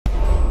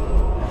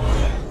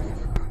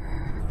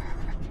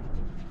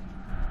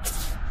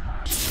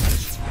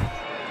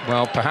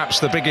Well, perhaps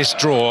the biggest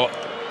draw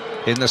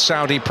in the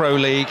Saudi Pro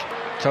League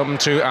come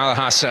to Al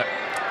Hassa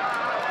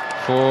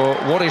for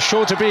what is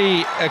sure to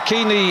be a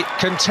keenly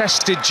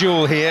contested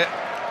duel here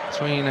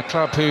between a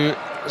club who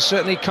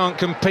certainly can't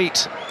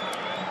compete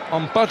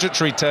on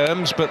budgetary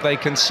terms, but they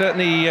can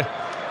certainly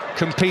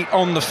compete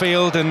on the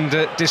field and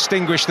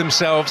distinguish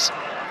themselves.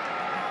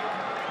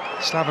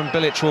 Slaven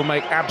Bilic will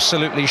make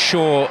absolutely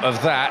sure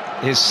of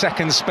that. His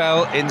second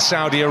spell in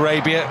Saudi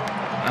Arabia,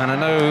 and I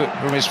know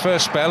from his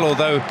first spell,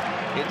 although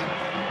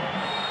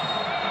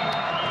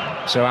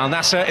so Al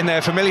Nassr in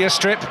their familiar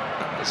strip.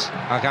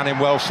 Al-Ghanim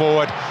well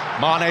forward.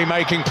 Mane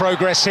making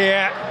progress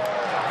here,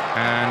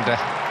 and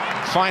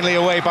finally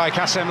away by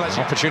Kassem.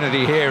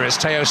 Opportunity here as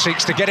Teo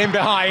seeks to get in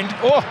behind.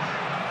 Oh!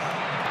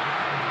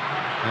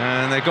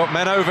 And they've got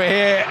men over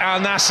here. Al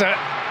Nassr.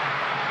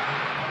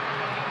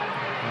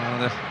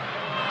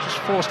 Just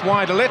forced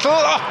wide a little.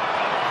 Oh!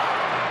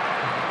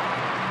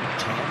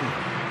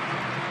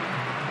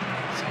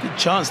 It's a good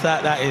chance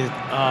that is.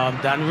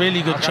 That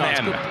really good chance.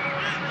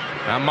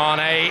 And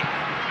Mane.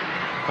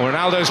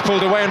 Ronaldo's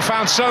pulled away and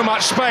found so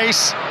much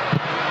space.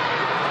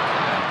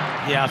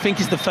 Yeah, I think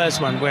it's the first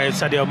one where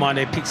Sadio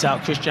Mané picks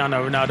out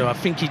Cristiano Ronaldo. I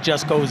think he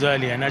just goes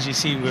early, and as you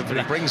see with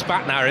He brings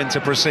Batner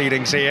into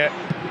proceedings here.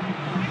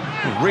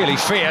 Really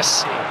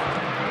fierce.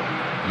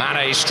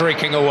 Mane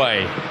streaking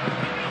away.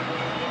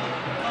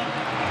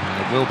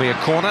 And it will be a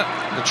corner.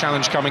 The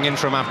challenge coming in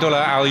from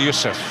Abdullah Al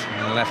Yusuf.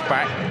 Left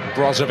back,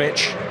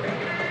 Brozovic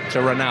to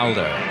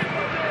Ronaldo.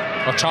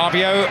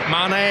 Otavio,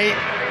 Mane.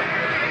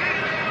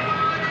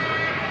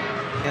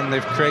 And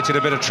they've created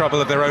a bit of trouble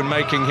of their own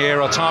making here.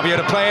 Otavio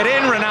to play it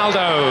in,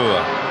 Ronaldo.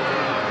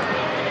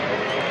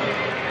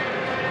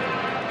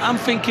 I'm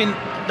thinking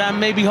that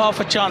maybe half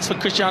a chance for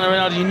Cristiano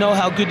Ronaldo. You know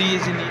how good he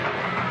is in the...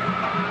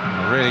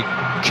 Really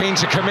keen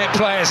to commit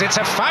players. It's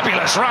a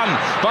fabulous run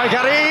by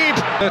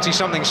Garib.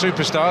 30-something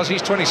superstars.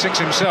 He's 26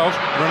 himself.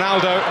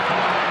 Ronaldo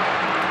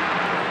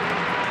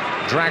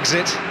drags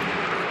it.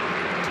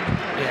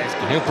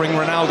 Yeah, he'll bring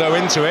Ronaldo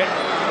into it,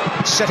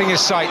 setting his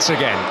sights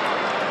again.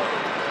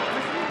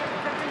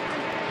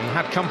 He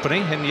had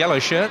company in yellow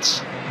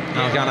shirts.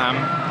 Al-Ghanim.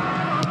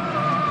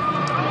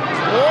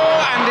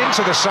 Oh, and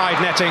into the side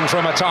netting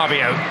from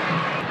Otavio.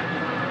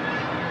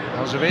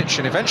 Brozovic,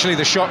 and eventually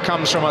the shot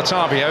comes from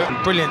Otavio.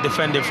 Brilliant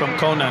defending from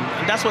Conan.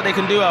 And that's what they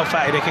can do, Al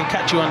Fatty. They can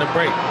catch you on the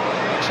break.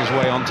 Makes his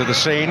way onto the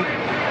scene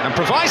and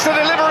provides the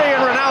delivery,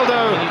 and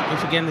Ronaldo.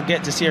 If we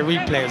get to see a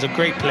replay, it's a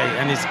great play.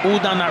 And it's all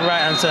down that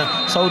right-hand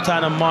side.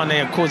 Sultan and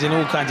Mane are causing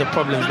all kinds of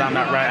problems down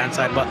that right-hand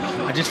side. But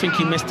I just think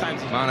he missed time.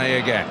 Mane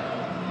again.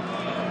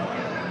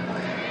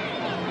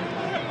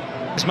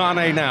 It's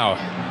Mane now.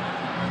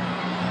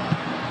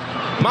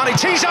 Mane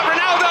tees up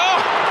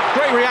Ronaldo.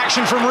 Great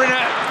reaction from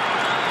Rinner,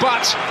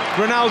 but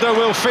Ronaldo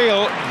will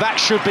feel that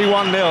should be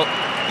 1-0.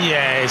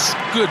 Yes,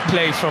 good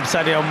play from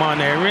Sadio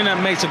Mané. Rinner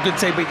makes a good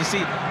save, but you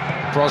see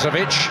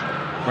Brozovic,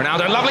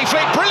 Ronaldo, lovely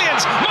flick,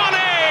 brilliant.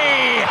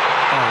 Mane!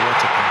 Oh, what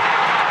a play.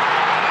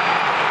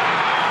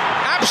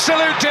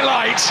 Absolute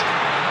delight.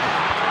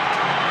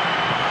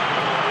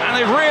 And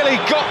they've really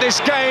got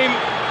this game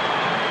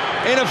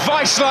in a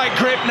vice-like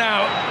grip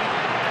now.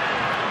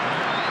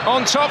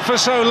 On top for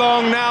so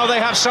long, now they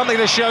have something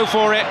to show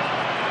for it.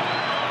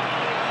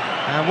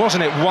 And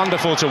wasn't it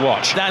wonderful to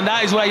watch? And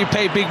that is why you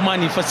pay big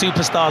money for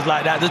superstars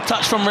like that. The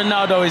touch from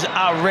Ronaldo is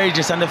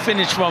outrageous, and the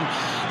finish from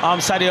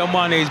Sadio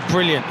Mané is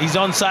brilliant. He's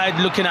onside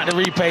looking at the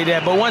replay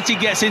there, but once he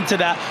gets into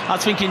that, I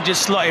was thinking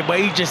just slot it, but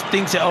he just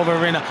thinks it over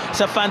Rinner. It's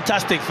a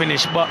fantastic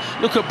finish, but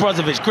look at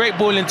Brozovic. Great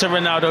ball into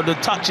Ronaldo. The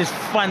touch is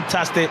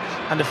fantastic,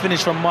 and the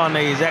finish from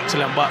Mané is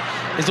excellent, but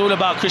it's all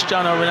about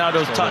Cristiano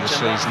Ronaldo's touch.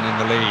 The season in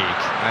the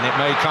league, and it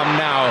may come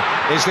now.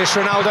 Is this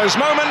Ronaldo's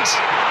moment?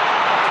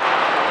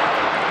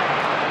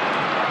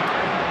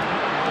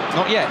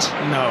 Not yet.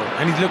 No,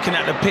 and he's looking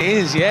at the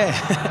pins, yeah.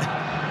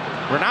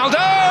 Ronaldo!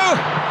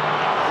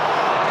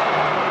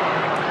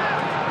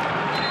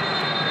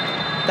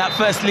 That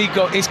first league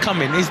goal is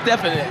coming, it's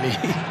definitely.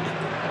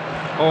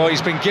 Oh,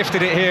 he's been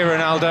gifted it here,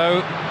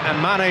 Ronaldo, and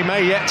Mane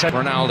may yet take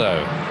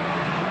Ronaldo.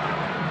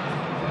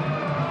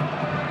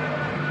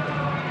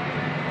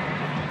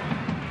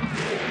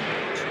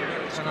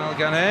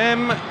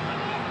 Al-Ghanim.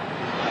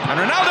 And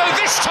Ronaldo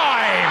this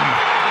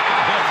time!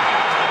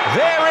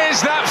 There is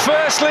that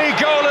first league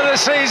goal of the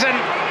season.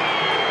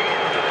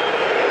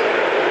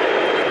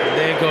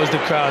 There goes the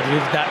crowd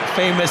with that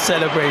famous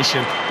celebration.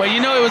 But you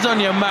know it was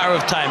only a matter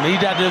of time. He'd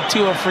had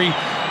 2 or 3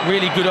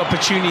 really good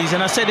opportunities,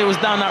 and I said it was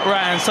down that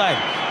right-hand side.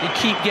 You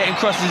keep getting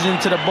crosses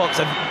into the box,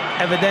 and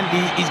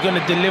evidently he's going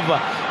to deliver.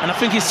 And I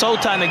think it's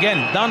Sultan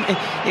again.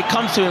 It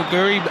comes to him.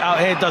 Garib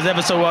out here does ever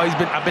so well. I've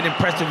been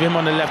impressed with him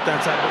on the left-hand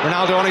side.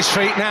 Ronaldo on his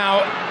feet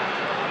now.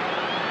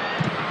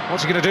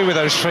 What's he going to do with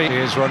those feet?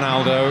 Here's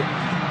Ronaldo.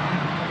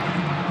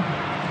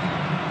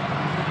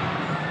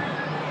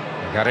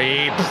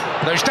 Garib,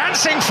 those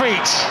dancing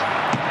feet.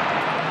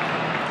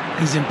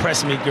 He's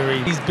impressed me,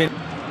 Garib. He's been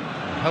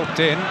helped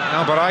in.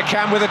 Now, but I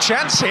can with a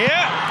chance here.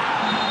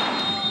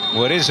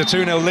 Well, it is a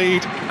 2-0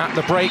 lead at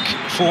the break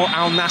for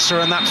Al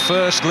Nassr, and that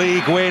first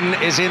league win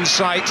is in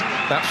sight.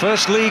 That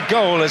first league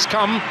goal has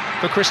come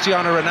for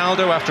Cristiano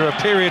Ronaldo after a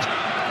period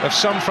of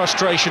some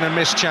frustration and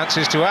missed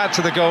chances to add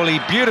to the goal he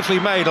beautifully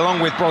made along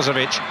with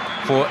Brozovic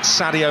for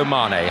Sadio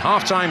Mané.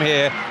 Half-time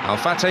here, Al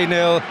Fateh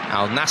 0,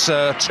 Al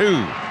Nassr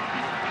 2.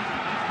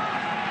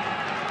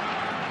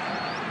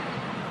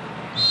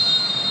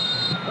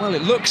 Well,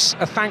 it looks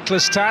a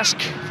thankless task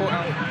for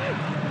Al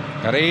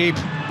Garib.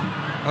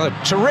 Oh,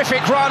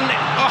 terrific run.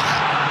 Oh.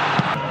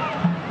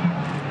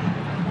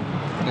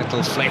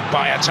 Little flick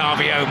by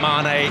Sadio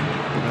Mané.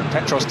 And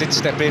Petros did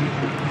step in.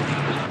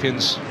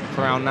 Champions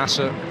for Al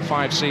Nassr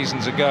 5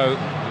 seasons ago.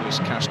 Luis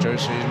Castro,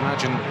 so you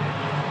imagine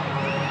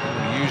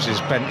he'll use his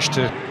bench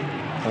to...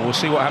 Well, we'll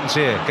see what happens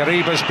here.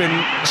 Garib has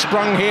been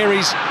sprung here.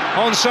 He's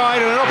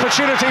onside, and an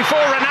opportunity for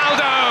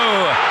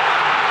Ronaldo.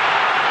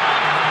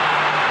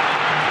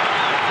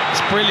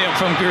 Brilliant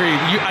from Garib.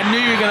 I knew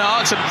you were going to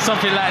ask him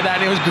something like that,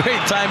 and it was great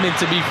timing,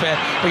 to be fair.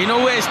 But you know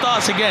where it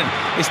starts again?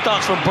 It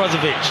starts from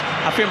Brozovic.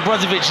 I think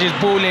Brozovic's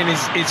ball in,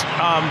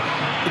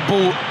 the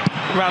ball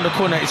around the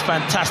corner is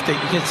fantastic.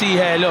 You can see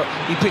here, look,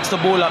 he picks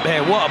the ball up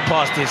here. What a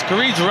pass this.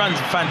 Garib's run's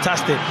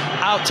fantastic.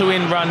 Out to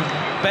in run,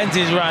 bends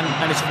his run,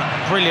 and it's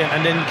brilliant.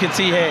 And then you can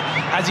see here,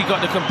 as he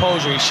got the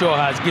composure, he sure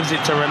has, gives it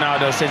to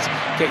Ronaldo, says,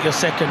 get your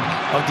second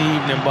of the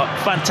evening. But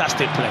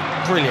fantastic play.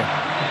 Brilliant.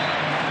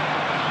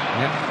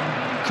 Yeah.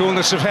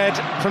 Coolness of head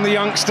from the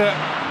youngster.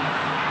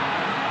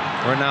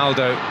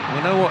 Ronaldo,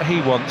 we know what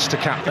he wants to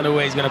captain. Don't know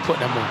where he's going to put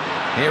them all.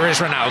 Here is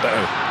Ronaldo.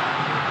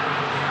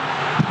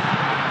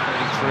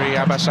 33,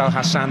 Abbas Al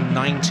Hassan,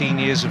 19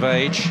 years of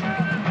age.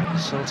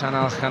 Sultan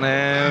Al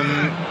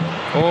Khanem.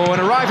 Oh,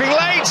 and arriving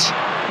late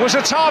was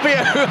Sadio.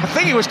 I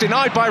think he was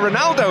denied by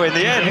Ronaldo in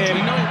the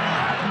end.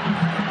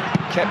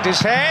 Kept his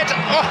head.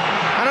 Oh,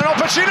 and an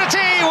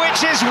opportunity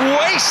which is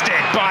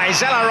wasted by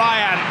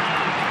Zelarayan.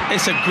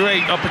 It's a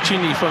great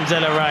opportunity from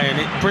Zelarayan.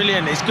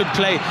 Brilliant, it's good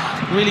play,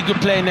 really good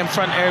play in them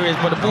front areas,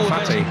 but the ball... Al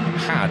Fateh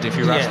had, if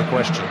you asked the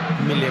question.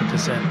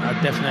 1,000,000%, I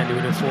definitely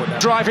would have thought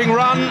that. Driving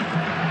run,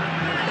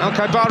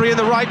 Al-Khaibari in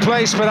the right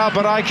place, but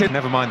Al-Baraikin...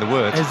 Never mind the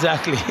words.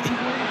 Exactly.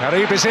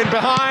 Garib is in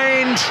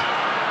behind.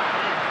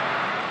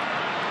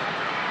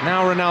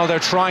 Now Ronaldo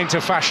trying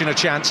to fashion a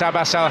chance.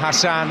 Abbas Al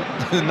Hassan,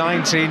 the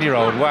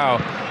 19-year-old, wow.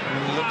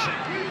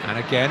 And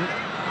again,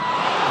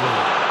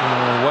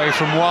 away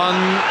from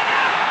one.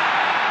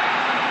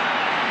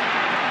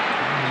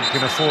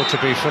 Can afford to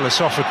be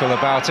philosophical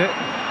about it.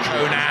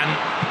 Conan,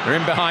 they're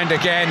in behind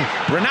again.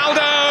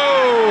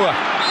 Ronaldo!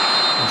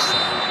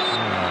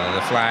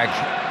 The flag,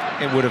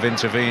 it would have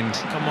intervened.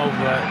 Come over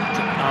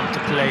to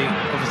play,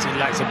 obviously,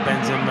 likes of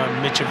Benzema,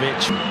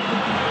 Mitrovic.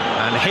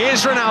 And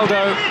here's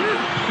Ronaldo.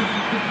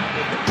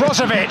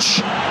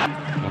 Brozovic.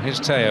 Well, here's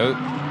Teo.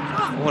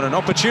 What an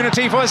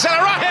opportunity for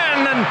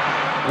Zelarayan! And,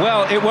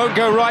 well, it won't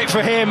go right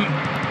for him.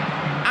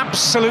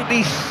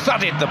 Absolutely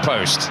thudded the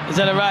post.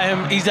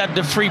 Zelarayan, he's had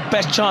the 3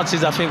 best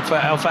chances, I think, for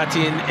Al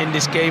Fateh in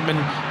this game, and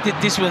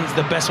this one's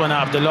the best one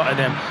out of the lot of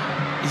them.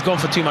 He's gone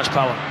for too much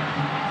power.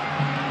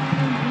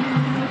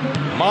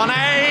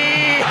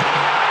 Mané!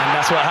 And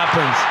that's what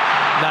happens.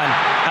 Then,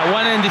 at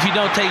one end, if you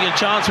don't take your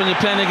chance when you're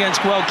playing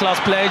against world-class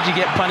players, you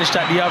get punished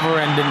at the other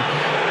end, and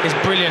it's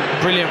brilliant,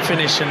 brilliant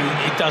finish, and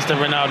he does the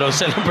Ronaldo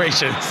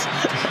celebrations.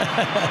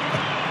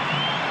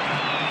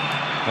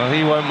 Well,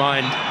 he won't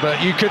mind,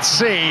 but you could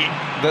see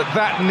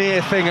that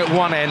near thing at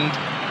one end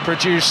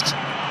produced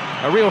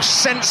a real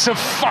sense of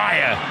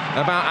fire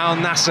about Al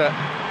Nassr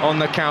on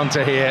the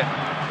counter here.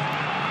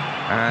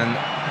 And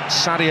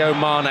Sadio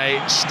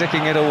Mané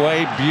sticking it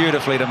away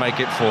beautifully to make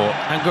it 4.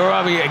 And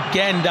Garabi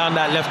again down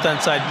that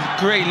left-hand side.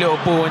 Great little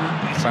ball.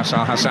 Abbas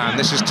Al Hassan,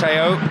 this is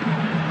Teo.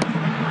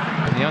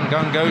 The young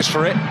gun goes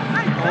for it.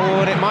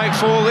 Oh, and it might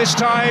fall this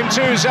time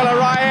to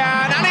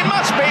Zelarayan, and it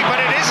must be, but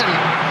it isn't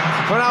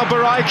for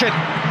Al-Baraikin.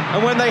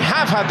 And when they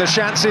have had the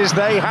chances,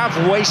 they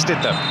have wasted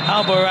them.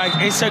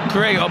 Al-Baraikin, it's a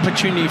great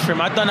opportunity for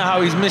him. I don't know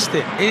how he's missed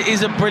it. It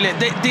is a brilliant...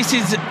 This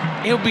is...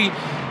 He'll be...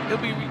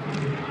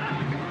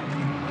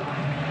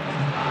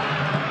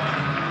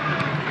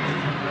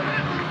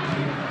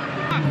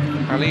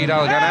 Khalid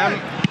Al-Ghanam.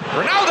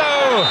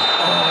 Ronaldo!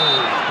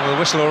 Oh, well, the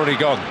whistle already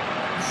gone.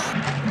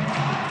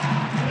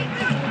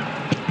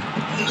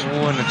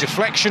 Oh, and a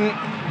deflection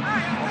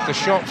off the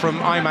shot from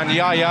Ayman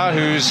Yahya,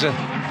 who's...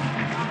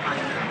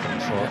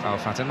 Al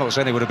Fateh. I'm not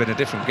saying it would have been a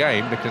different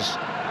game, because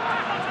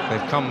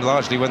they've come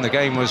largely when the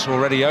game was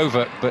already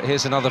over, but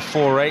here's another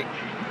foray.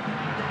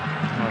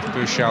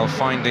 Bouchal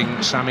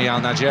finding Sami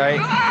Al-Najeh,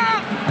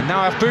 and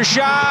now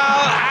Bouchal,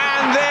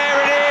 and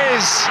there it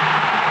is!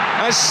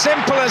 As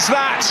simple as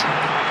that.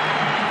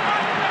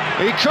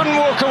 He couldn't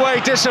walk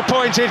away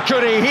disappointed,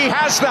 could he? He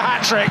has the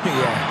hat-trick.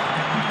 Yeah.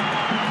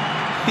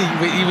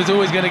 He was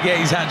always going to get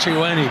his hat-trick,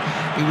 wasn't he?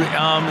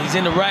 He's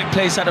in the right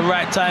place at the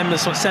right time.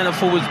 That's what centre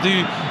forwards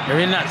do.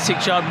 They're in that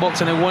 6-yard box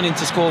and they're wanting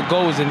to score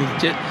goals, and he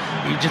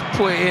just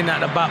put it in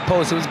at the back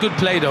post. It was good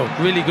play, though.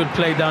 Really good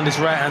play down this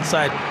right-hand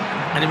side.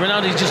 And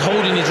Ronaldo's just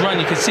holding his run.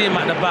 You can see him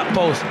at the back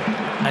post.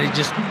 and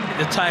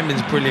the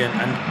timing's brilliant,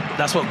 and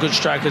that's what good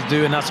strikers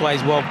do, and that's why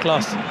he's world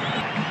class.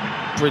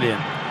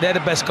 Brilliant. They're the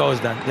best goals,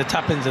 Dan. The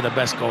tap-ins are the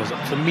best goals.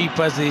 For me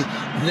personally,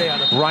 they are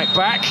the... Right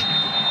back.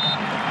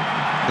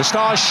 The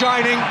stars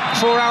shining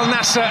for Al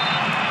Nassr.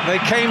 They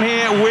came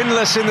here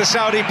winless in the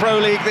Saudi Pro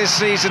League this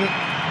season.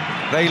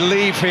 They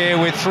leave here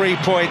with 3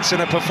 points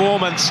and a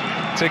performance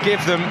to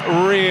give them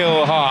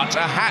real heart.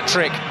 A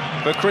hat-trick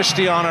for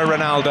Cristiano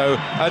Ronaldo,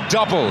 a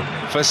double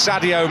for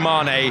Sadio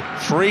Mané.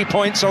 3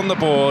 points on the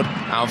board.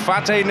 Al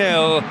Fateh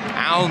 0,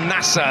 Al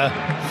Nassr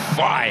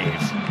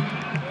 5.